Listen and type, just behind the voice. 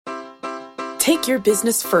Take your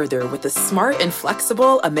business further with the smart and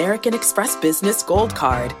flexible American Express Business Gold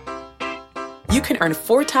Card. You can earn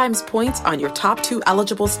 4 times points on your top 2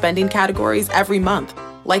 eligible spending categories every month,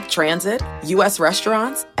 like transit, U.S.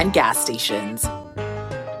 restaurants, and gas stations.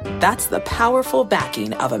 That's the powerful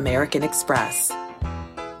backing of American Express.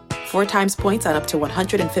 4 times points on up to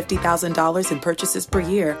 $150,000 in purchases per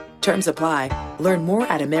year. Terms apply. Learn more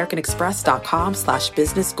at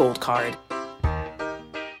americanexpress.com/businessgoldcard.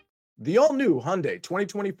 The all-new Hyundai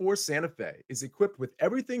 2024 Santa Fe is equipped with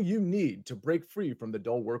everything you need to break free from the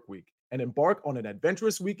dull work week and embark on an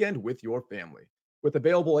adventurous weekend with your family. With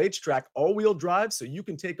available H-Track all-wheel drive so you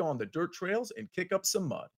can take on the dirt trails and kick up some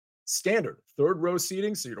mud. Standard third-row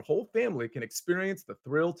seating so your whole family can experience the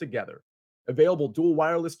thrill together. Available dual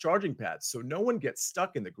wireless charging pads so no one gets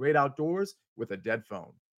stuck in the great outdoors with a dead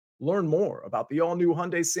phone. Learn more about the all-new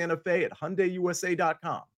Hyundai Santa Fe at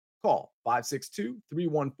HyundaiUSA.com. Call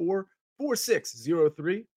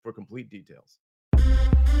 562-314-4603 for complete details.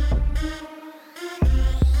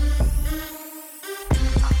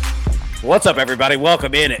 What's up, everybody?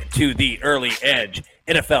 Welcome in to the Early Edge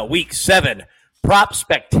NFL Week 7 Prop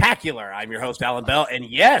Spectacular. I'm your host, Alan Bell, and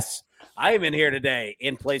yes, I am in here today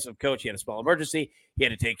in place of Coach. He had a small emergency he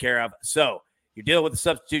had to take care of. So you're dealing with a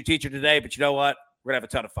substitute teacher today, but you know what? We're going to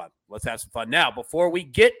have a ton of fun. Let's have some fun. Now, before we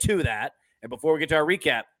get to that, and before we get to our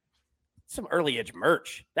recap, some Early Edge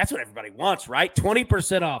merch. That's what everybody wants, right?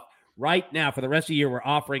 20% off right now. For the rest of the year, we're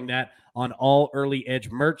offering that on all Early Edge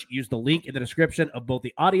merch. Use the link in the description of both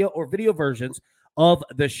the audio or video versions of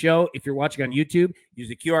the show. If you're watching on YouTube, use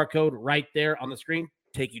the QR code right there on the screen.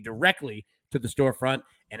 Take you directly to the storefront.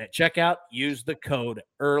 And at checkout, use the code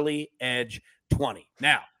EARLYEDGE20.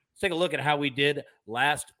 Now, let's take a look at how we did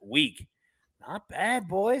last week. Not bad,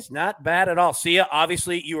 boys. Not bad at all. See ya.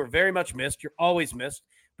 Obviously, you were very much missed. You're always missed.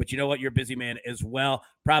 But you know what? You're a busy man as well.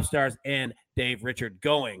 Prop Stars and Dave Richard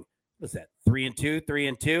going. What's that? 3-2,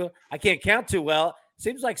 3-2. I can't count too well.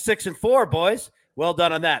 Seems like 6-4, boys. Well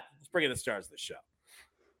done on that. Let's bring in the stars of the show.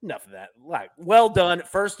 Enough of that. Well done.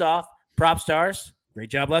 First off, Prop Stars. Great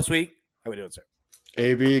job last week. How are we doing, sir?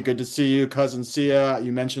 AB, good to see you. Cousin Sia,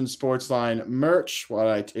 you mentioned Sportsline merch while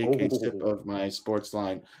I take a sip of my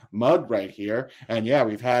Sportsline mug right here. And yeah,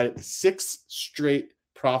 we've had 6 straight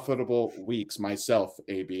profitable weeks myself,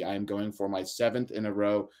 AB. I am going for my 7th in a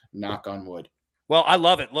row, knock on wood. Well, I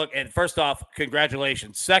love it. Look, and first off,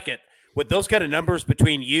 congratulations. Second, with those kind of numbers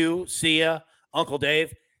between you, Sia, Uncle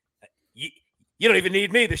Dave, you don't even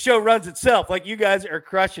need me. The show runs itself. Like, you guys are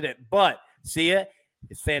crushing it. But, Sia,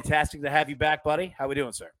 it's fantastic to have you back, buddy. How we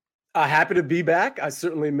doing, sir? Happy to be back. I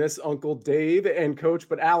certainly miss Uncle Dave and Coach,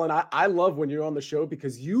 but Alan, I love when you're on the show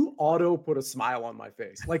because you auto put a smile on my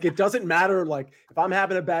face. Like, it doesn't matter. Like, if I'm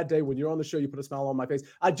having a bad day, when you're on the show, you put a smile on my face.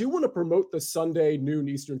 I do want to promote the Sunday noon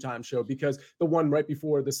Eastern time show, because the one right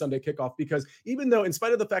before the Sunday kickoff, because even though, in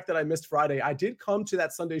spite of the fact that I missed Friday, I did come to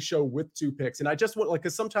that Sunday show with 2 picks. And I just want, like,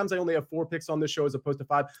 because sometimes I only have 4 picks on this show as opposed to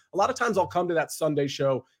 5. A lot of times I'll come to that Sunday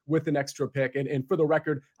show with an extra pick. And for the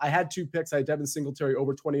record, I had 2 picks. I had Devin Singletary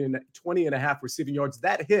over 20 and a half receiving yards.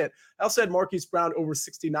 That hit. I also had Marquise Brown over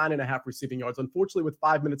 69 and a half receiving yards. Unfortunately, with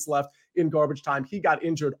 5 minutes left in garbage time, he got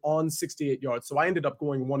injured on 68 yards. So I ended up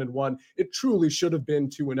going 1-1. It truly should have been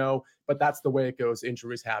 2-0, but that's the way it goes.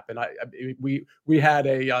 Injuries happen. We had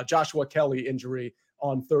a Joshua Kelly injury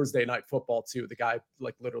on Thursday Night Football too. The guy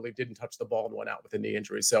literally didn't touch the ball and went out with a knee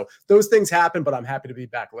injury. So those things happen, but I'm happy to be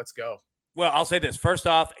back. Let's go. Well, I'll say this. First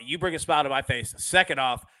off, you bring a smile to my face. Second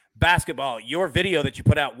off, basketball, your video that you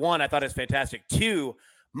put out, 1, I thought is fantastic. 2,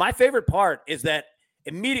 my favorite part is that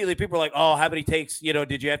immediately people are like, oh, how many takes,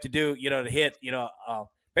 did you have to do, to hit,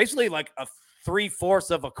 basically like a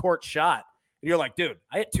 3/4 of a court shot. And you're like, dude,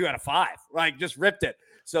 I hit 2 out of 5, like just ripped it.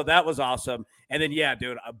 So that was awesome. And then, yeah,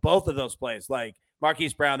 dude, both of those plays, like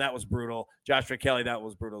Marquise Brown, that was brutal. Joshua Kelly, that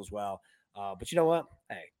was brutal as well. But you know what?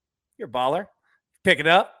 Hey, you're a baller. Pick it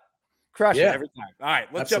up. Crush it every time. All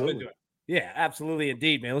right, let's jump into it. Yeah, absolutely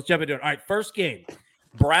indeed, man. Let's jump into it. All right, first game.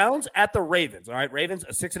 Browns at the Ravens. All right, Ravens,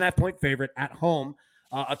 a 6.5-point favorite at home,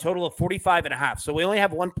 a total of 45.5. So we only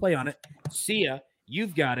have 1 play on it. Sia,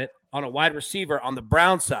 you've got it on a wide receiver on the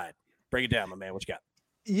Brown side. Break it down, my man. What you got?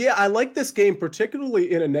 Yeah, I like this game,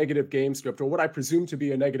 particularly in a negative game script, or what I presume to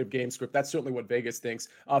be a negative game script. That's certainly what Vegas thinks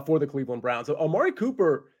for the Cleveland Browns. So Amari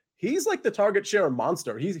Cooper, he's like the target share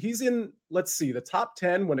monster. He's in, let's see, the top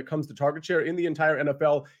 10 when it comes to target share in the entire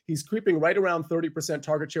NFL. He's creeping right around 30%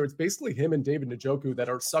 target share. It's basically him and David Njoku that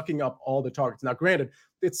are sucking up all the targets. Now, granted,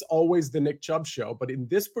 it's always the Nick Chubb show, but in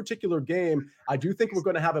this particular game, I do think we're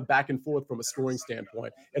going to have a back and forth from a scoring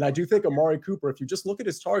standpoint. And I do think Amari Cooper, if you just look at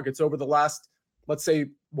his targets over the last let's say,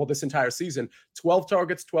 well, this entire season, 12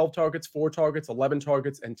 targets, 4 targets, 11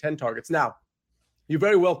 targets, and 10 targets. Now, you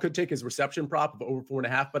very well could take his reception prop of over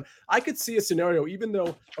 4.5, but I could see a scenario, even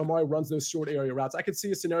though Amari runs those short area routes, I could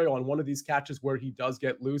see a scenario on one of these catches where he does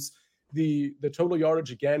get loose. The total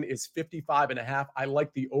yardage, again, is 55.5. I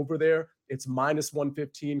like the over there. It's minus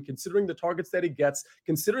 115. Considering the targets that he gets,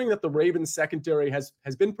 considering that the Ravens secondary has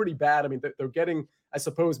been pretty bad. I mean, they're getting, I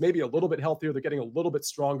suppose, maybe a little bit healthier. They're getting a little bit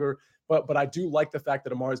stronger. But I do like the fact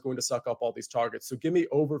that Amari is going to suck up all these targets. So give me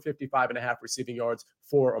over 55.5 receiving yards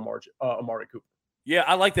for Amari Cooper. Yeah,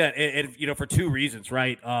 I like that. And for two reasons,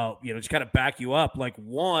 right? Just kind of back you up. Like,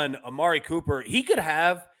 one, Amari Cooper, he could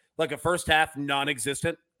have like a first half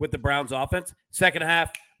non-existent with the Browns offense. Second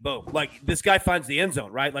half, boom. Like, this guy finds the end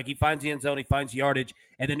zone, right? Like, he finds the end zone, he finds yardage.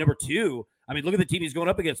 And then number two, I mean, look at the team he's going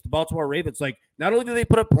up against, the Baltimore Ravens. Like, not only do they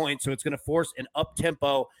put up points, so it's going to force an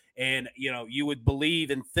up-tempo and, you would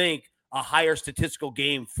believe and think a higher statistical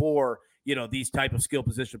game for, these type of skill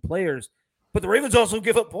position players. But the Ravens also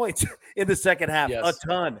give up points in the second half, a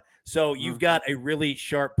ton. So you've got a really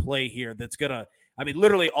sharp play here that's going to,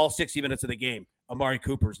 literally all 60 minutes of the game, Amari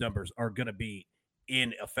Cooper's numbers are going to be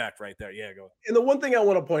in effect right there. Yeah, go. And the one thing I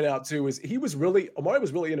want to point out, too, is Amari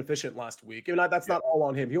was really inefficient last week. And that's not all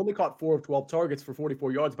on him. He only caught 4 of 12 targets for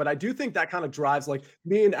 44 yards. But I do think that kind of drives, like,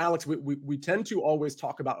 me and Alex, we tend to always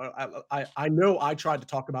talk about, I know I tried to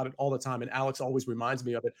talk about it all the time, and Alex always reminds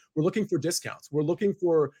me of it. We're looking for discounts. We're looking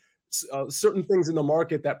for certain things in the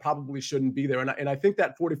market that probably shouldn't be there. And I think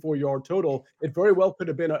that 44-yard total, it very well could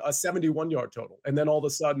have been a 71-yard total. And then all of a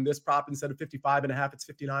sudden, this prop, instead of 55.5, it's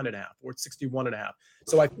 59.5 or it's 61.5.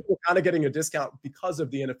 So I think we're kind of getting a discount because of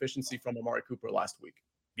the inefficiency from Amari Cooper last week.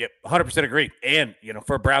 Yep, 100% agree. And,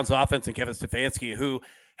 for Browns offense and Kevin Stefanski, who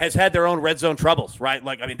has had their own red zone troubles, right?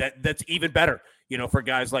 Like, that's even better, for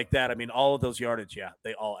guys like that. All of those yardage,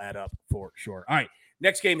 they all add up for sure. All right,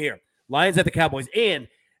 next game here. Lions at the Cowboys. And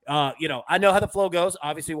I know how the flow goes.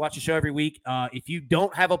 Obviously, watch the show every week. If you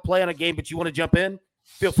don't have a play on a game, but you want to jump in,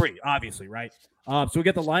 feel free, obviously, right? So we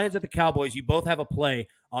get the Lions at the Cowboys. You both have a play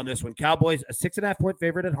on this one. Cowboys, a 6.5-point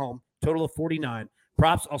favorite at home, total of 49.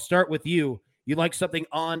 Props, I'll start with you. You like something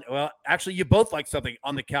you both like something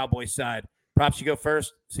on the Cowboys side. Props, you go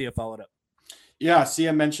first. See you follow it up. Yeah,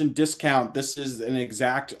 Sia mentioned discount. This is an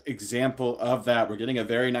exact example of that. We're getting a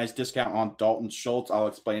very nice discount on Dalton Schultz. I'll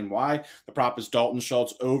explain why. The prop is Dalton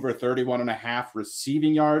Schultz over 31.5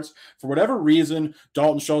 receiving yards. For whatever reason,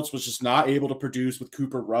 Dalton Schultz was just not able to produce with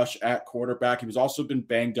Cooper Rush at quarterback. He was also been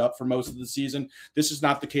banged up for most of the season. This is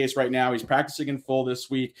not the case right now. He's practicing in full this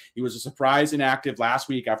week. He was a surprise inactive last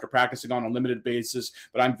week after practicing on a limited basis,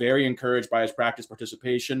 but I'm very encouraged by his practice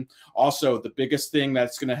participation. Also, the biggest thing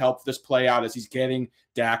that's going to help this play out is he's getting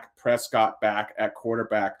Dak Prescott back at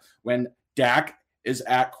quarterback. When Dak is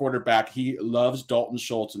at quarterback, he loves Dalton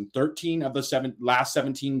Schultz. In 13 of the last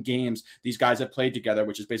 17 games these guys have played together,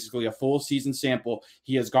 which is basically a full season sample,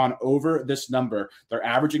 he has gone over this number. They're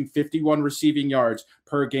averaging 51 receiving yards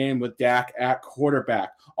per game with Dak at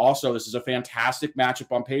quarterback. Also, this is a fantastic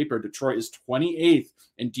matchup on paper. Detroit is 28th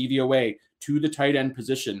in DVOA to the tight end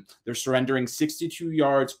position. They're surrendering 62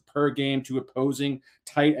 yards per game to opposing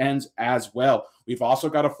tight ends as well. We've also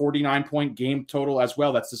got a 49-point game total as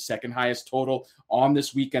well. That's the second highest total on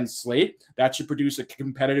this weekend slate. That should produce a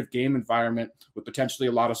competitive game environment with potentially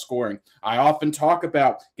a lot of scoring. I often talk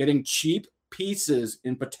about getting cheap pieces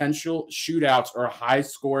in potential shootouts or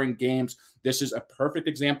high-scoring games. This is a perfect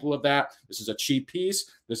example of that. This is a cheap piece.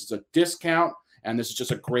 This is a discount. And this is just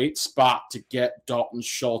a great spot to get Dalton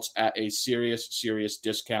Schultz at a serious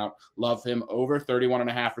discount. Love him over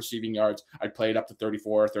 31.5 receiving yards. I'd play it up to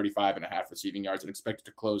 34 or 35.5 receiving yards and expect it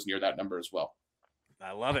to close near that number as well.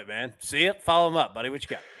 I love it, man. See it? Follow him up, buddy. What you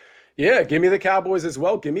got? Yeah, give me the Cowboys as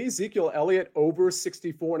well. Give me Ezekiel Elliott over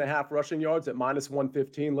 64.5 rushing yards at minus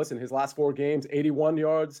 115. Listen, his last 4 games, 81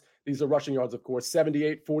 yards. These are rushing yards, of course,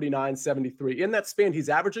 78, 49, 73. In that span, he's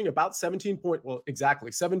averaging about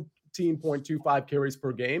 17.25 carries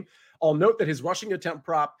per game. I'll note that his rushing attempt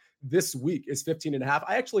prop this week is 15.5.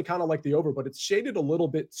 I actually kind of like the over, but it's shaded a little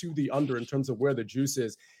bit to the under in terms of where the juice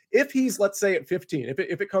is. If he's, let's say, at 15,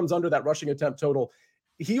 if it comes under that rushing attempt total,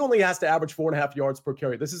 he only has to average 4.5 yards per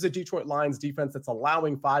carry. This is a Detroit Lions defense that's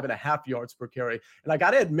allowing 5.5 yards per carry. And I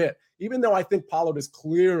got to admit, even though I think Pollard is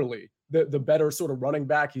clearly the better sort of running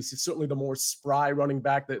back, he's certainly the more spry running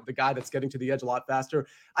back, the guy that's getting to the edge a lot faster.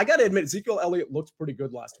 I got to admit, Ezekiel Elliott looked pretty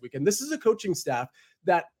good last week. And this is a coaching staff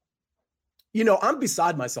that I'm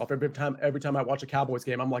beside myself every time I watch a Cowboys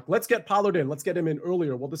game. I'm like, let's get Pollard in. Let's get him in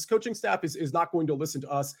earlier. Well, this coaching staff is not going to listen to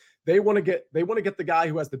us. They want to get the guy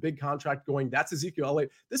who has the big contract going. That's Ezekiel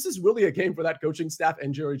Elliott. This is really a game for that coaching staff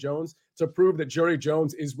and Jerry Jones to prove that Jerry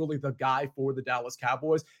Jones is really the guy for the Dallas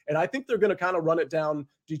Cowboys. And I think they're going to kind of run it down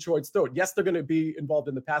Detroit's throat. Yes, they're going to be involved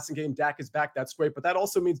in the passing game. Dak is back. That's great. But that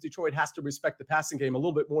also means Detroit has to respect the passing game a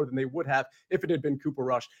little bit more than they would have if it had been Cooper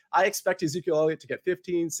Rush. I expect Ezekiel Elliott to get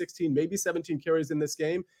 15, 16, maybe 17 carries in this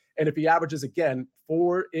game. And if he averages, again,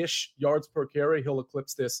 4-ish yards per carry, he'll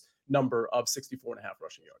eclipse this number of 64.5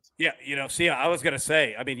 rushing yards. Yeah, see, I was going to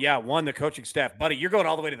say, the coaching staff. Buddy, you're going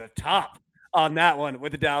all the way to the top on that one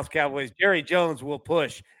with the Dallas Cowboys. Jerry Jones will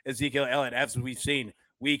push Ezekiel Elliott, as we've seen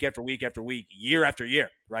week after week after week, year after year,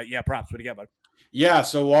 right? Yeah, props. What do you got, bud? Yeah,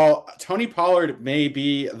 so while Tony Pollard may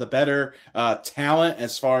be the better talent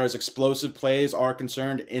as far as explosive plays are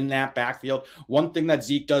concerned in that backfield, one thing that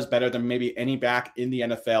Zeke does better than maybe any back in the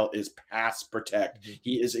NFL is pass protect. Mm-hmm.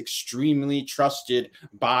 He is extremely trusted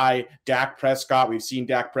by Dak Prescott. We've seen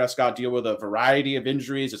Dak Prescott deal with a variety of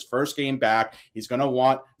injuries. His first game back, he's going to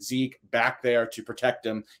want Zeke back there to protect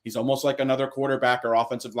him. He's almost like another quarterback or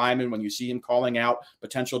offensive lineman when you see him calling out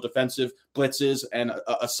potential defensive blitzes and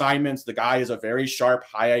assignments. The guy is a very sharp,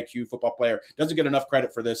 high IQ football player. Doesn't get enough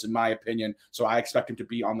credit for this, in my opinion. So I expect him to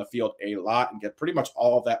be on the field a lot and get pretty much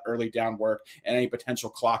all of that early down work and any potential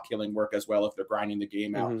clock killing work as well if they're grinding the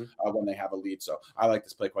game out when they have a lead. So I like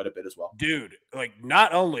this play quite a bit as well. Dude,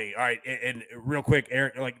 not only, all right, and real quick,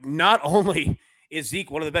 Eric, not only is Zeke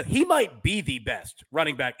one of the best, he might be the best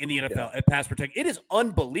running back in the NFL at pass protect. It is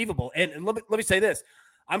unbelievable. And let me say this.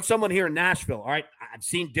 I'm someone here in Nashville, all right? I've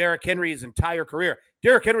seen Derrick Henry his entire career.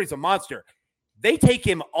 Derrick Henry's a monster. They take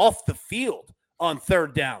him off the field on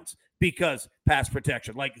third downs because pass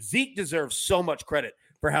protection. Zeke deserves so much credit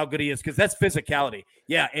for how good he is because that's physicality.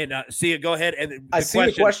 Yeah, and Sia, go ahead. And I see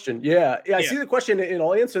the question. Yeah, I see the question, and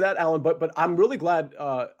I'll answer that, Alan. But I'm really glad.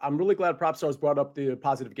 PropStars brought up the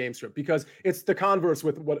positive game script because it's the converse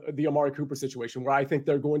with what the Amari Cooper situation, where I think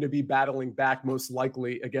they're going to be battling back most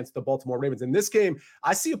likely against the Baltimore Ravens. In this game,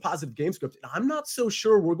 I see a positive game script, and I'm not so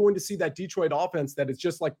sure we're going to see that Detroit offense that is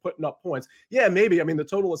just like putting up points. Yeah, maybe. The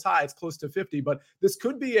total is high; it's close to 50, but this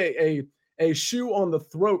could be a shoe on the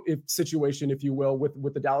throat situation, if you will,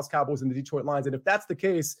 with the Dallas Cowboys and the Detroit Lions. And if that's the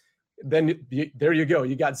case, then there you go.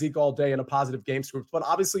 You got Zeke all day in a positive game script. But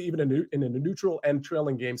obviously, even in a neutral and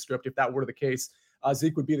trailing game script, if that were the case,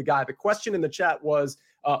 Zeke would be the guy. The question in the chat was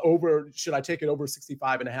should I take it over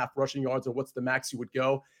 65.5 rushing yards, or what's the max you would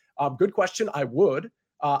go? Good question. I would.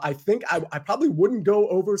 I think I probably wouldn't go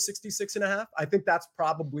over 66.5. I think that's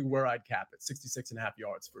probably where I'd cap it, 66.5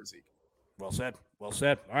 yards for Zeke. Well said.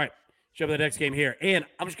 All right. Jump to the next game here. And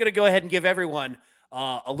I'm just going to go ahead and give everyone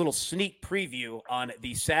a little sneak preview on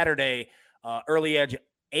the Saturday Early Edge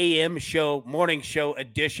AM show, morning show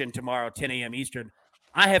edition tomorrow, 10 a.m. Eastern.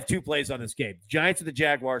 I have two plays on this game. Giants and the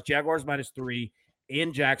Jaguars. Jaguars -3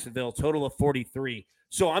 in Jacksonville, total of 43.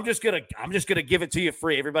 So I'm just gonna give it to you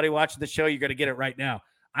free. Everybody watching the show, you're gonna get it right now.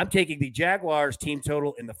 I'm taking the Jaguars team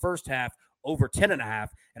total in the first half over 10.5,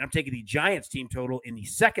 and I'm taking the Giants team total in the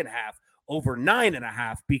second half over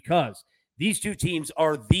 9.5 because these two teams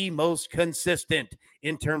are the most consistent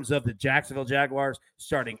in terms of the Jacksonville Jaguars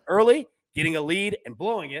starting early, getting a lead, and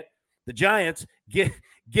blowing it. The Giants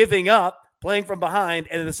giving up, playing from behind,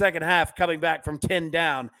 and in the second half coming back from 10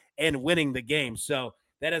 down and winning the game. So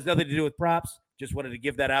that has nothing to do with props. Just wanted to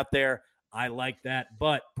give that out there. I like that.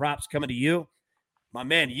 But props coming to you. My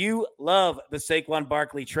man, you love the Saquon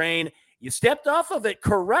Barkley train. You stepped off of it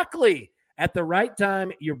correctly at the right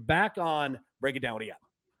time. You're back on. Break it down. What do you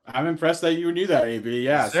got? I'm impressed that you knew that, AB.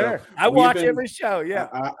 Yeah, sure. So I watch every show. Yeah,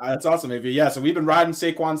 that's awesome, AB. Yeah, so we've been riding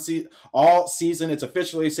Saquon all season. It's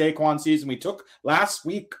officially Saquon season. We took last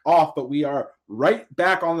week off, but we are right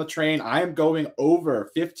back on the train. I am going over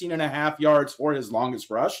 15.5 yards for his longest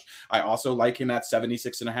rush. I also like him at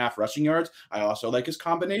 76.5 rushing yards. I also like his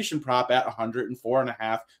combination prop at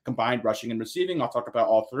 104.5 combined rushing and receiving. I'll talk about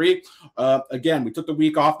all three. Again, we took the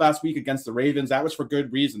week off last week against the Ravens. That was for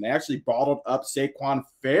good reason. They actually bottled up Saquon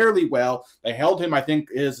fairly well. They held him, I think,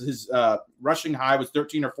 his rushing high was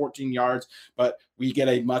 13 or 14 yards, but we get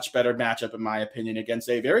a much better matchup, in my opinion, against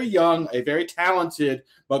a very young, a very talented,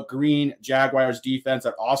 but green Jaguars defense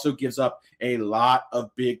that also gives up a lot of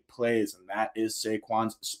big plays, and that is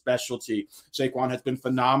Saquon's specialty. Saquon has been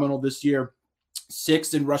phenomenal this year.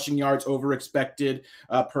 6th in rushing yards over expected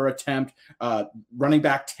per attempt, running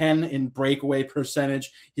back 10 in breakaway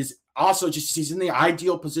percentage. He's in the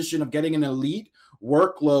ideal position of getting an elite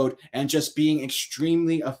workload and just being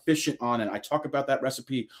extremely efficient on it. I talk about that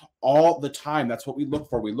recipe all the time. That's what we look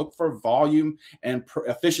for. We look for volume and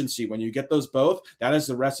efficiency. When you get those both, that is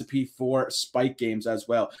the recipe for spike games as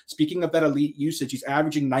well. Speaking of that elite usage, he's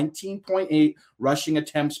averaging 19.8 rushing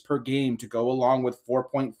attempts per game to go along with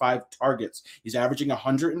 4.5 targets. He's averaging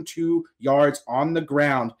 102 yards on the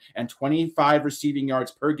ground and 25 receiving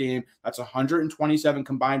yards per game. That's 127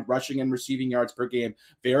 combined rushing and receiving yards per game.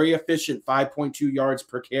 Very efficient, 5.2 yards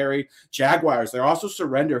per carry. Jaguars, they also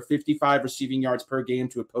surrender 55 receiving yards per game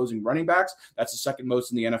to opposing running backs. That's the second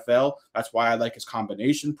most in the NFL. That's why I like his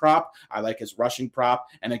combination prop. I like his rushing prop.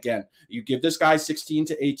 And again, you give this guy 16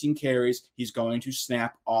 to 18 carries, he's going to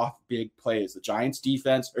snap off big plays. The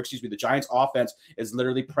Giants offense is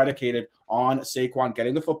literally predicated on Saquon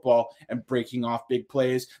getting the football and breaking off big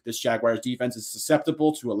plays. This Jaguars defense is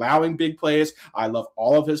susceptible to allowing big plays. I love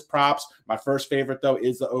all of his props. My first favorite, though,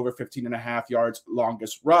 is the over 15.5 yards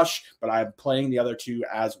longest rush, but I'm playing the other two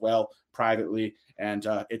as well privately, and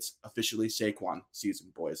it's officially Saquon season,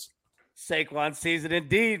 boys. Saquon season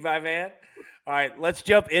indeed, my man. All right, let's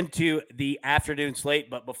jump into the afternoon slate,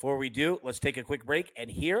 but before we do, let's take a quick break and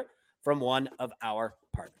hear from one of our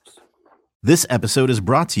partners. This episode is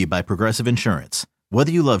brought to you by Progressive Insurance.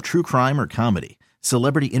 Whether you love true crime or comedy,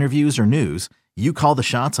 celebrity interviews or news, you call the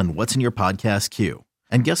shots on what's in your podcast queue.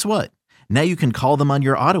 And guess what? Now you can call them on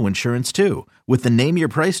your auto insurance too with the Name Your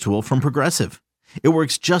Price tool from Progressive. It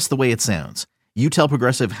works just the way it sounds. You tell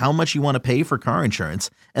Progressive how much you want to pay for car insurance,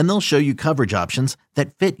 and they'll show you coverage options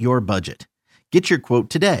that fit your budget. Get your quote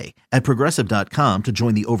today at Progressive.com to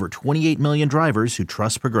join the over 28 million drivers who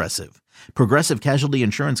trust Progressive. Progressive Casualty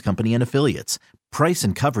Insurance Company and Affiliates. Price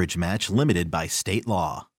and coverage match limited by state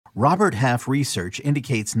law. Robert Half research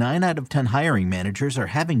indicates 9 out of 10 hiring managers are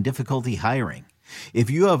having difficulty hiring. If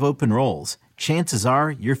you have open roles, chances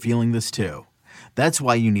are you're feeling this too. That's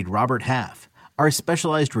why you need Robert Half. Our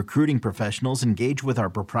specialized recruiting professionals engage with our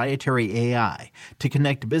proprietary AI to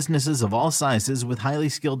connect businesses of all sizes with highly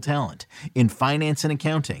skilled talent in finance and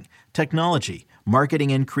accounting, technology,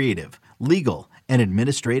 marketing and creative, legal, and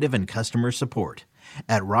administrative and customer support.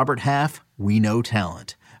 At Robert Half, we know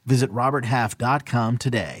talent. Visit roberthalf.com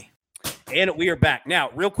today. And we are back. Now,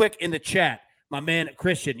 real quick in the chat, my man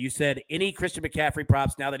Christian, you said any Christian McCaffrey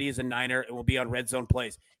props now that he is a Niner and will be on Red Zone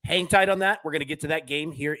plays. Hang tight on that. We're going to get to that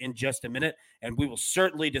game here in just a minute, and we will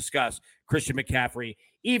certainly discuss Christian McCaffrey,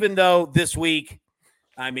 even though this week,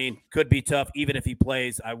 could be tough. Even if he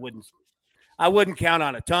plays, I wouldn't count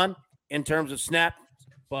on a ton in terms of snap,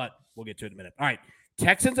 but we'll get to it in a minute. All right,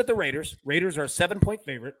 Texans at the Raiders. Raiders are a 7-point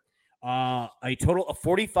favorite, a total of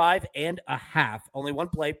 45.5. Only one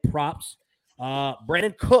play, props.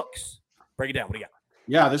 Brandon Cooks. Break it down. What do you got?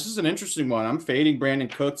 Yeah, this is an interesting one. I'm fading Brandon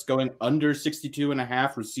Cooks, going under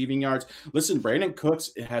 62.5 receiving yards. Listen, Brandon Cooks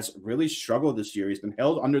has really struggled this year. He's been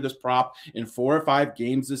held under this prop in 4 or 5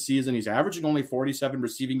 games this season. He's averaging only 47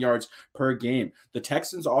 receiving yards per game. The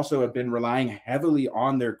Texans also have been relying heavily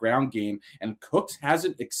on their ground game, and Cooks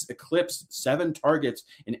hasn't eclipsed 7 targets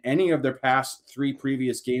in any of their past 3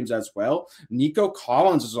 previous games as well. Nico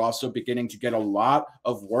Collins is also beginning to get a lot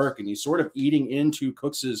of work, and he's sort of eating into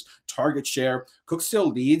Cooks's target share. Cooks still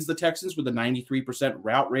leads the Texans with a 93%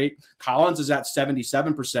 route rate. Collins is at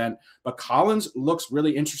 77%, but Collins looks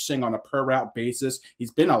really interesting on a per route basis.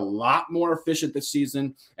 He's been a lot more efficient this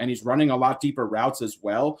season, and he's running a lot deeper routes as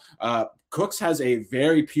well. Cooks has a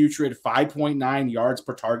very putrid 5.9 yards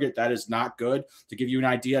per target. That is not good. To give you an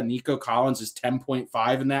idea, Nico Collins is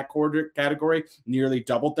 10.5 in that quarter category, nearly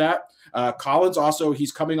doubled that. Collins also,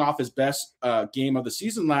 he's coming off his best game of the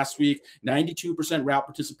season last week, 92% route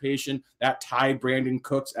participation. That tied Brandon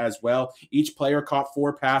Cooks as well. Each player caught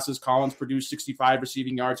 4 passes. Collins produced 65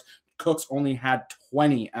 receiving yards. Cooks only had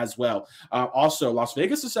 20 as well. Also, Las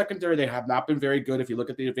Vegas' secondary, they have not been very good. If you look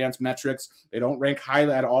at the advanced metrics, they don't rank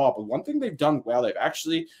highly at all. But one thing they've done well, they've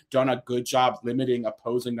actually done a good job limiting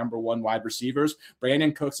opposing number 1 wide receivers.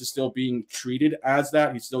 Brandon Cooks is still being treated as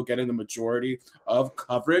that. He's still getting the majority of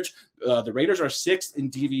coverage. The Raiders are 6th in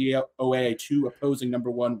DVOA to opposing number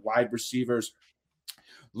 1 wide receivers.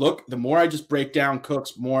 Look, the more I just break down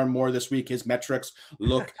Cooks more and more this week, his metrics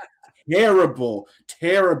look terrible.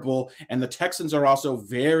 And the Texans are also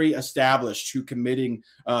very established to committing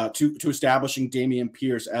to establishing Dameon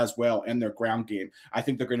Pierce as well in their ground game. I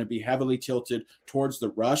think they're going to be heavily tilted towards the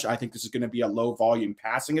rush. I think this is going to be a low volume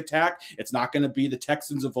passing attack. It's not going to be the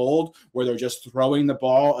Texans of old where they're just throwing the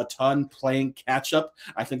ball a ton, playing catch up.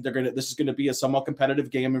 I think this is going to be a somewhat competitive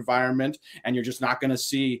game environment, and you're just not going to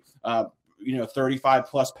see 35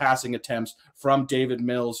 plus passing attempts from David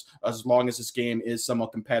Mills as long as this game is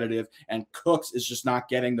somewhat competitive. And Cooks is just not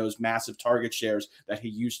getting those massive target shares that he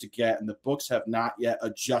used to get. And the books have not yet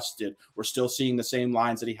adjusted. We're still seeing the same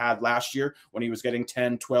lines that he had last year when he was getting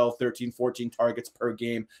 10, 12, 13, 14 targets per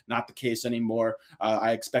game. Not the case anymore.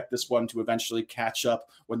 I expect this one to eventually catch up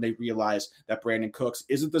when they realize that Brandon Cooks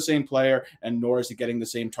isn't the same player, and nor is he getting the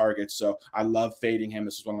same targets. So I love fading him.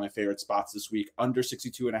 This is one of my favorite spots this week. Under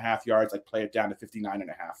 62.5 yards, I play it down to 59.5.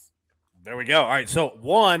 There we go. All right. So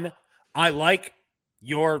 1, I like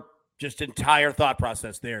your just entire thought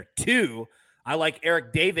process there. 2, I like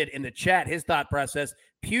Eric David in the chat, his thought process.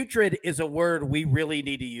 Putrid is a word we really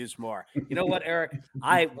need to use more. You know what, Eric?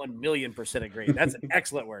 I 1,000,000% agree. That's an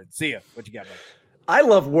excellent word. See ya. What you got, buddy? I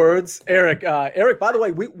love words, Eric. Eric, by the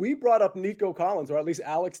way, we brought up Nico Collins, or at least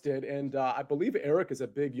Alex did, and I believe Eric is a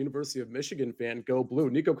big University of Michigan fan. Go Blue.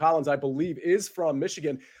 Nico Collins, I believe, is from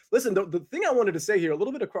Michigan. Listen, the thing I wanted to say here, a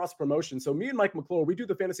little bit of cross promotion. So me and Mike McClure, we do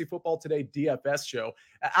the Fantasy Football Today DFS show.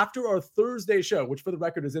 After our Thursday show, which for the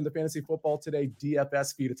record is in the Fantasy Football Today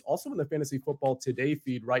DFS feed, it's also in the Fantasy Football Today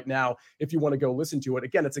feed right now if you want to go listen to it.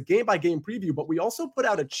 Again, it's a game-by-game preview, but we also put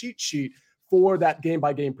out a cheat sheet for that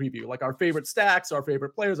game-by-game preview, like our favorite stacks, our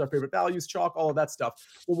favorite players, our favorite values, chalk, all of that stuff.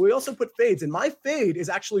 Well, we also put fades, and my fade is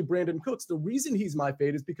actually Brandon Cooks. The reason he's my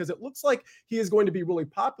fade is because it looks like he is going to be really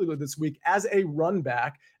popular this week as a run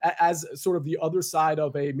back, as sort of the other side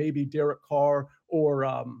of a maybe Derek Carr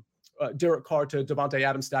or Derek Carr to Devontae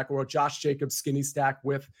Adams stack, or a Josh Jacobs skinny stack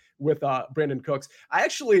with Brandon Cooks.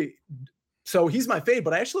 So he's my fade,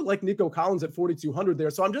 but I actually like Nico Collins at 4,200 there.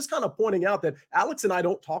 So I'm just kind of pointing out that Alex and I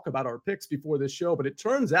don't talk about our picks before this show, but it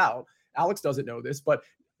turns out, Alex doesn't know this, but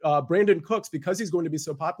Brandon Cooks, because he's going to be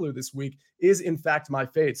so popular this week, is in fact my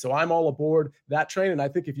fade. So I'm all aboard that train. And I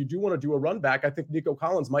think if you do want to do a run back, I think Nico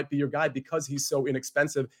Collins might be your guy because he's so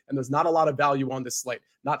inexpensive and there's not a lot of value on this slate.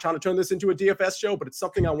 Not trying to turn this into a DFS show, but it's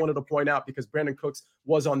something I wanted to point out because Brandon Cooks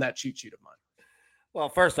was on that cheat sheet of mine. Well,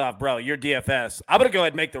 first off, bro, your DFS. I'm going to go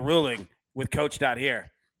ahead and make the ruling with Coach Dot here,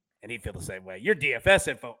 and he'd feel the same way. Your DFS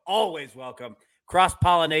info, always welcome.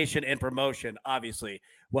 Cross-pollination and promotion, obviously,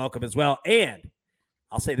 welcome as well. And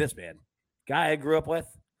I'll say this, man. Guy I grew up with,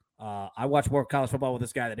 I watch more college football with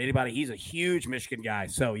this guy than anybody. He's a huge Michigan guy.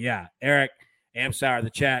 So, yeah, Eric, Amsour, the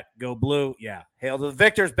chat, go Blue. Yeah, hail to the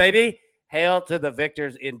victors, baby. Hail to the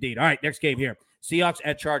victors indeed. All right, next game here. Seahawks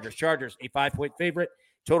at Chargers. Chargers, a 5-point favorite,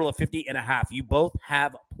 total of 50.5. You both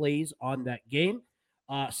have plays on that game.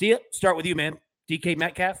 See it. Start with you, man. DK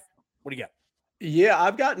Metcalf. What do you got? Yeah,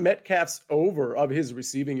 I've got Metcalf's over of his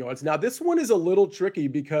receiving yards. Now, this one is a little tricky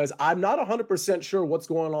because I'm not 100% sure what's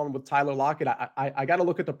going on with Tyler Lockett. I got to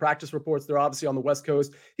look at the practice reports. They're obviously on the West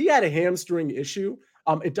Coast. He had a hamstring issue.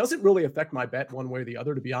 It doesn't really affect my bet one way or the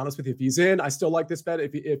other, to be honest with you. If he's in, I still like this bet.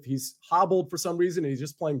 If he's hobbled for some reason and he's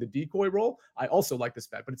just playing the decoy role, I also like this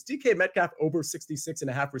bet. But it's DK Metcalf over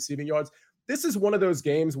 66.5 receiving yards. This is one of those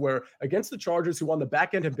games where against the Chargers, who on the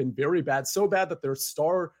back end have been very bad, so bad that their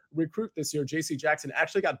star recruit this year, J.C. Jackson,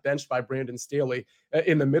 actually got benched by Brandon Staley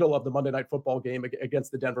in the middle of the Monday Night Football game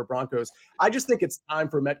against the Denver Broncos. I just think it's time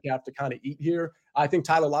for Metcalf to kind of eat here. I think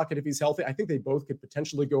Tyler Lockett, if he's healthy, I think they both could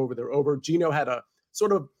potentially go over their over. Geno had a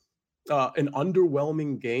sort of an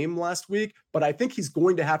underwhelming game last week, but I think he's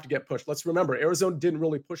going to have to get pushed. Let's remember, Arizona didn't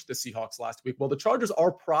really push the Seahawks last week. Well, the Chargers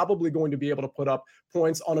are probably going to be able to put up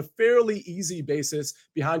points on a fairly easy basis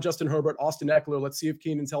behind Justin Herbert, Austin Eckler. Let's see if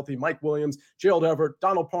Keenan's healthy, Mike Williams, Gerald Everett,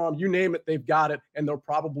 Donald Parham, you name it, they've got it, and they're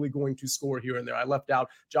probably going to score here and there. I left out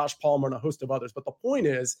Josh Palmer and a host of others, but the point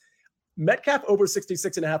is, Metcalf over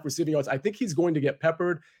 66.5 receiving yards. I think he's going to get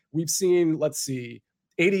peppered. We've seen,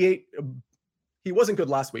 88. He wasn't good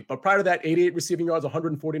last week, but prior to that, 88 receiving yards,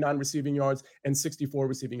 149 receiving yards, and 64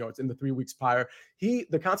 receiving yards in the 3 weeks prior.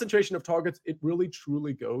 The concentration of targets, it really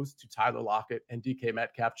truly goes to Tyler Lockett and DK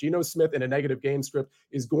Metcalf. Geno Smith in a negative game script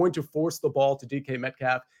is going to force the ball to DK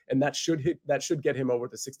Metcalf, and that should get him over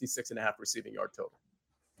the 66.5 receiving yard total.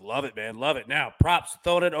 Love it, man. Love it. Now, props,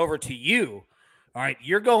 throwing it over to you. All right,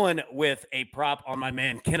 you're going with a prop on my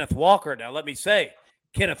man, Kenneth Walker. Now, let me say,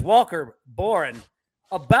 Kenneth Walker, born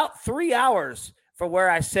about 3 hours from where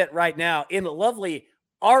I sit right now in lovely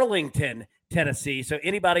Arlington, Tennessee. So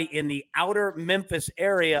anybody in the outer Memphis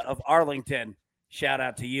area of Arlington, shout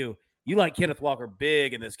out to you. You like Kenneth Walker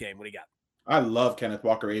big in this game. What do you got? I love Kenneth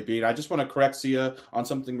Walker, AB. I just want to correct Sia on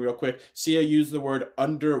something real quick. Sia used the word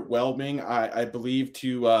underwhelming, I believe,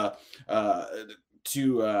 to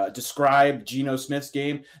describe Geno Smith's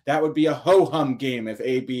game, that would be a ho-hum game if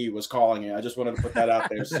AB was calling it. I just wanted to put that out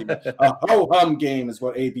there. A ho-hum game is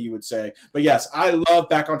what AB would say. But yes, I love,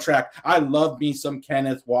 back on track, I love me some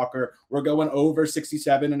Kenneth Walker. We're going over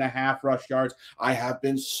 67.5 rush yards. I have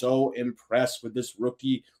been so impressed with this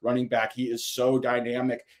rookie running back. He is so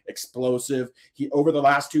dynamic, explosive. Over the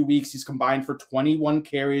last 2 weeks, he's combined for 21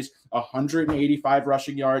 carries, 185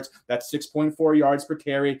 rushing yards. That's 6.4 yards per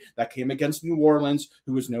carry. That came against New Orleans,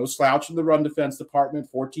 who is no slouch in the run defense department,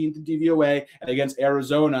 14th in DVOA, and against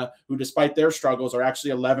Arizona, who despite their struggles are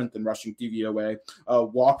actually 11th in rushing DVOA.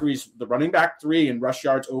 Walker is the running back 3 in rush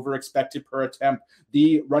yards over expected per attempt,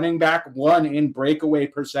 the running back 1 in breakaway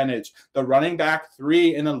percentage, the running back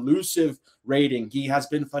 3 in elusive rating. He has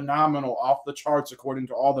been phenomenal, off the charts according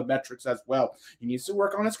to all the metrics as well. He needs to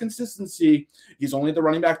work on his consistency. He's only the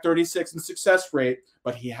running back 36 in success rate,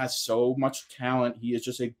 but he has so much talent. He is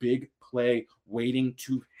just a big play waiting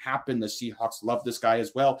to happen. The Seahawks love this guy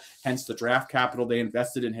as well, hence the draft capital they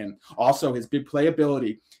invested in him. Also, his big play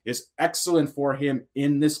ability is excellent for him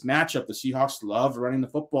in this matchup. The Seahawks love running the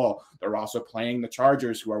football. They're also playing the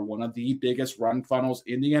Chargers, who are one of the biggest run funnels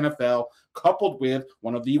in the NFL, coupled with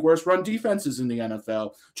one of the worst run defenses in the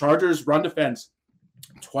NFL. Chargers run defense,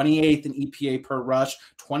 28th in EPA per rush,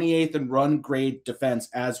 28th in run grade defense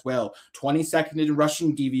as well, 22nd in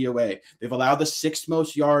rushing DVOA. They've allowed the 6th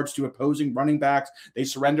most yards to opposing running backs. They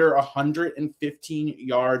surrender 115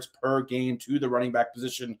 yards per game to the running back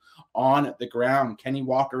position on the ground. Kenny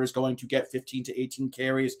Walker is going to get 15 to 18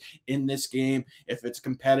 carries in this game if it's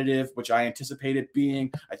competitive, which I anticipate it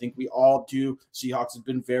being. I think we all do. Seahawks have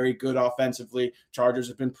been very good offensively. Chargers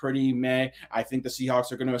have been pretty meh. I think the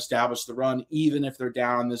Seahawks are going to establish the run even if they're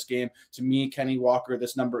down in this game. To me, Kenny Walker,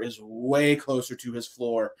 this number is way closer to his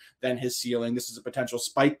floor than his ceiling. This is a potential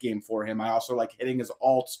spike game for him. I also like hitting his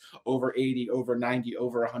alts over 80, over 90,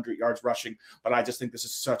 over 100 yards rushing, but I just think this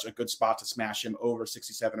is such a good spot to smash him over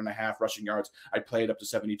 67.5 rushing yards. I'd play it up to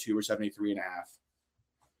 72 or 73.5.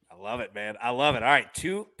 I love it, man. I love it. All right,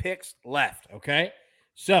 2 picks left, okay?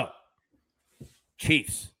 So,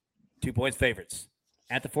 Chiefs, 2 points favorites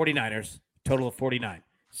at the 49ers, total of 49.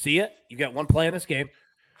 See it? You got 1 play in this game.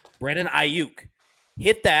 Brandon Ayuk.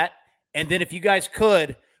 Hit that. And then if you guys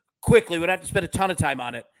could, quickly, we don't have to spend a ton of time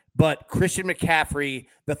on it, but Christian McCaffrey,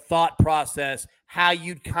 the thought process, how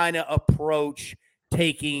you'd kind of approach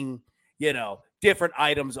taking, different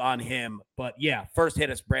items on him. But, yeah, first hit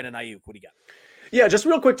us, Brandon Ayuk. What do you got? Yeah, just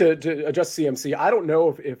real quick to adjust CMC. I don't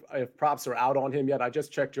know if props are out on him yet. I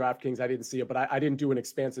just checked DraftKings. I didn't see it, but I didn't do an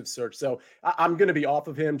expansive search. So I'm going to be off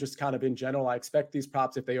of him just kind of in general. I expect these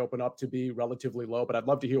props, if they open up, to be relatively low, but I'd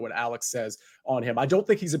love to hear what Alex says on him. I don't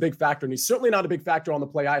think he's a big factor, and he's certainly not a big factor on the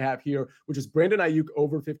play I have here, which is Brandon Ayuk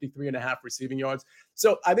over 53.5 receiving yards.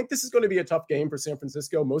 So I think this is going to be a tough game for San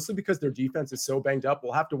Francisco, mostly because their defense is so banged up.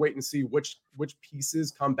 We'll have to wait and see which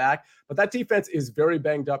pieces come back, but that defense is very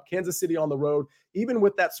banged up. Kansas City on the road, even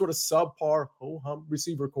with that sort of subpar ho-hum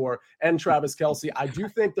receiver core and Travis Kelce, I do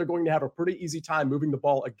think they're going to have a pretty easy time moving the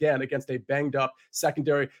ball again against a banged up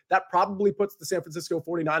secondary. That probably puts the San Francisco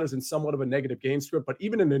 49ers in somewhat of a negative game script, but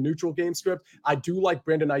even in a neutral game script, I do like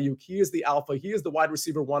Brandon Ayuk. He is the alpha. He is the wide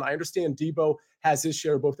receiver 1. I understand Debo has his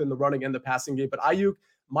share both in the running and the passing game, but Ayuk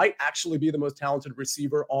might actually be the most talented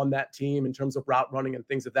receiver on that team in terms of route running and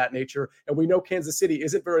things of that nature. And we know Kansas City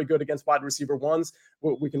isn't very good against wide receiver 1s.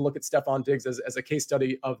 We can look at Stephon Diggs as a case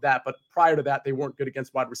study of that. But prior to that, they weren't good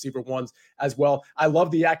against wide receiver 1s as well. I love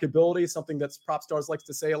the yak ability, something that Prop Stars likes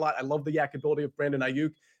to say a lot. I love the yak ability of Brandon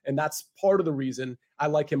Ayuk. And that's part of the reason I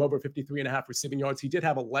like him over 53.5 receiving yards. He did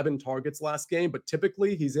have 11 targets last game, but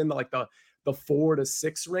typically he's in the 4 to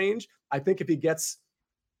 6 range. I think if he gets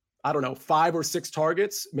 5 or 6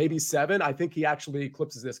 targets, maybe 7, I think he actually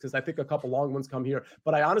eclipses this because I think a couple long ones come here.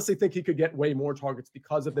 But I honestly think he could get way more targets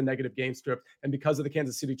because of the negative game script and because of the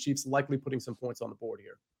Kansas City Chiefs likely putting some points on the board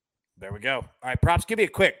here. There we go. All right, Props, give me a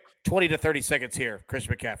quick 20 to 30 seconds here.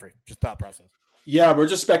 Christian McCaffrey, just thought process. Yeah, we're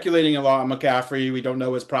just speculating a lot on McCaffrey. We don't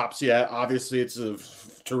know his props yet. Obviously, it's a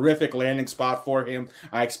terrific landing spot for him.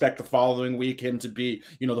 I expect the following week him to be,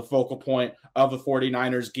 the focal point of the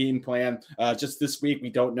 49ers game plan. Just this week, we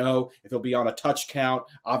don't know if he'll be on a touch count.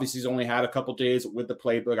 Obviously, he's only had a couple days with the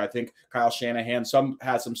playbook. I think Kyle Shanahan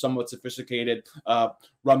has some somewhat sophisticated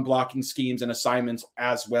run blocking schemes and assignments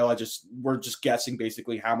as well. We're just guessing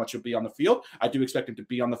basically how much he'll be on the field. I do expect him to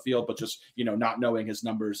be on the field, but just, not knowing his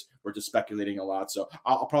numbers, we're just speculating a lot. So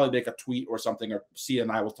I'll probably make a tweet or something, or Sia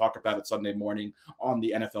and I will talk about it Sunday morning on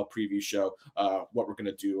the NFL preview show, what we're going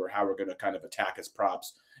to do or how we're going to kind of attack his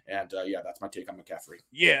props And that's my take on McCaffrey.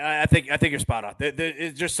 Yeah, I think you're spot on.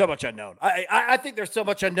 There's just so much unknown. I think there's so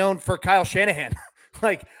much unknown for Kyle Shanahan.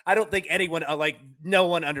 Like, I don't think anyone, no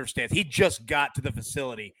one understands. He just got to the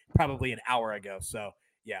facility probably an hour ago. So,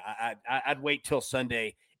 yeah, I'd wait till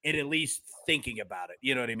Sunday and at least thinking about it.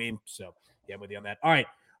 You know what I mean? So, yeah, I'm with you on that. All right,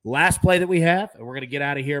 last play that we have, and we're going to get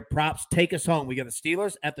out of here. Props, take us home. We got the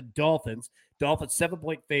Steelers at the Dolphins. Dolphins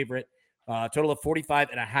 7-point favorite, total of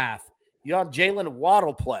 45.5. You on Jalen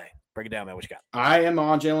Waddle play? Break it down, man. What you got? I am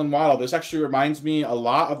on Jalen Waddle. This actually reminds me a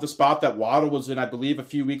lot of the spot that Waddle was in, I believe, a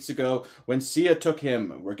few weeks ago when Sia took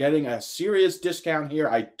him. We're getting a serious discount here.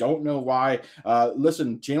 I don't know why.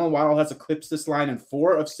 Listen, Jalen Waddle has eclipsed this line in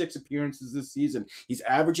 4 of 6 appearances this season. He's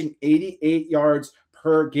averaging 88 yards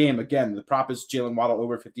per game. Again, the prop is Jalen Waddle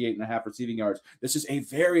over 58.5 receiving yards. This is a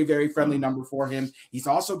very, very friendly number for him. He's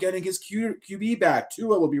also getting his QB back.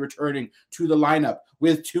 Tua will be returning to the lineup.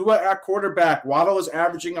 With Tua at quarterback, Waddle is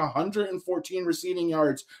averaging 114 receiving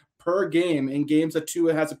yards per game in games that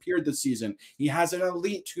Tua has appeared this season. He has an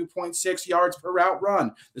elite 2.6 yards per route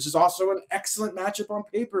run. This is also an excellent matchup on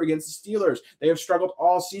paper against the Steelers. They have struggled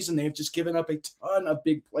all season. They have just given up a ton of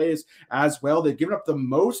big plays as well. They've given up the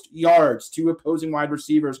most yards to opposing wide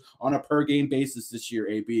receivers on a per game basis this year,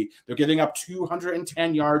 AB. They're giving up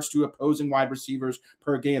 210 yards to opposing wide receivers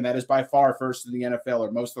per game. That is by far first in the NFL,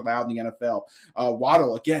 or most allowed in the NFL.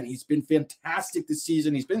 Waddle, again, he's been fantastic this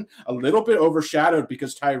season. He's been a little bit overshadowed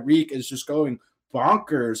because Tyreek is just going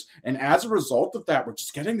bonkers. And as a result of that, we're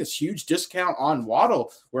just getting this huge discount on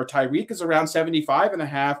Waddle, where Tyreek is around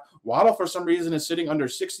 75.5. Waddle, for some reason, is sitting under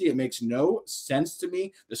 60. It makes no sense to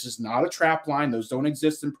me. This is not a trap line. Those don't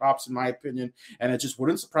exist in props, in my opinion. And it just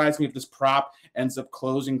wouldn't surprise me if this prop ends up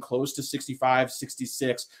closing close to 65,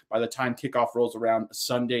 66 by the time kickoff rolls around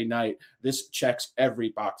Sunday night. This checks every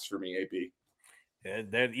box for me, AB.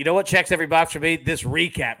 You know what checks every box for me? This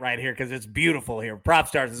recap right here, because it's beautiful here. Prop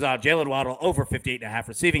stars is on Jalen Waddle over 58.5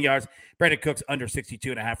 receiving yards. Brandon Cooks under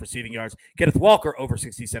 62.5 receiving yards. Kenneth Walker over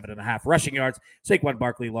 67.5 rushing yards. Saquon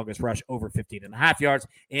Barkley longest rush over 15.5 yards.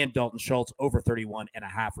 And Dalton Schultz over 31.5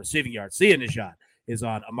 receiving yards. Sia Nejad is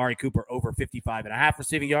on Amari Cooper over 55.5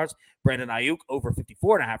 receiving yards. Brandon Ayuk over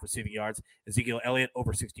 54.5 receiving yards. Ezekiel Elliott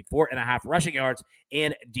over 64.5 rushing yards.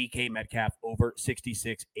 And DK Metcalf over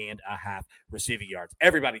 66.5 receiving yards.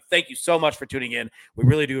 Everybody, thank you so much for tuning in. We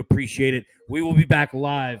really do appreciate it. We will be back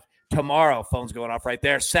live tomorrow. Phone's going off right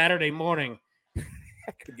there. Saturday morning. I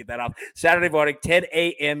couldn't get that off. Saturday morning, 10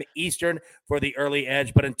 a.m. Eastern for the early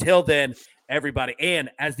edge. But until then, everybody,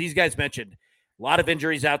 and as these guys mentioned, a lot of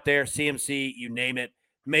injuries out there, CMC, you name it.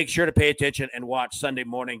 Make sure to pay attention and watch Sunday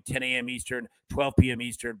morning, 10 a.m. Eastern, 12 p.m.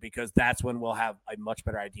 Eastern, because that's when we'll have a much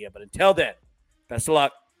better idea. But until then, best of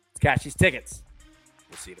luck. Let's cash these tickets.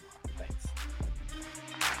 We'll see you tomorrow. Thanks.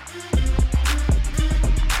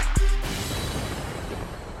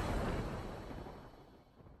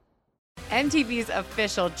 MTV's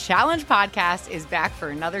official Challenge podcast is back for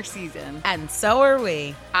another season. And so are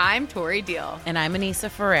we. I'm Tori Deal. And I'm Anissa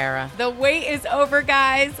Ferreira. The wait is over,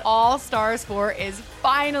 guys. All Stars 4 is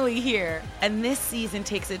finally here. And this season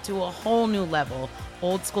takes it to a whole new level.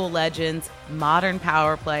 Old school legends, modern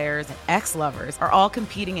power players, and ex-lovers are all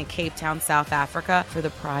competing in Cape Town, South Africa for the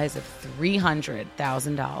prize of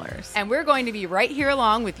 $300,000. And we're going to be right here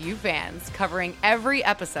along with you fans, covering every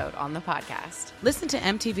episode on the podcast. Listen to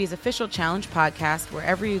MTV's official Challenge podcast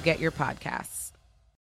wherever you get your podcasts.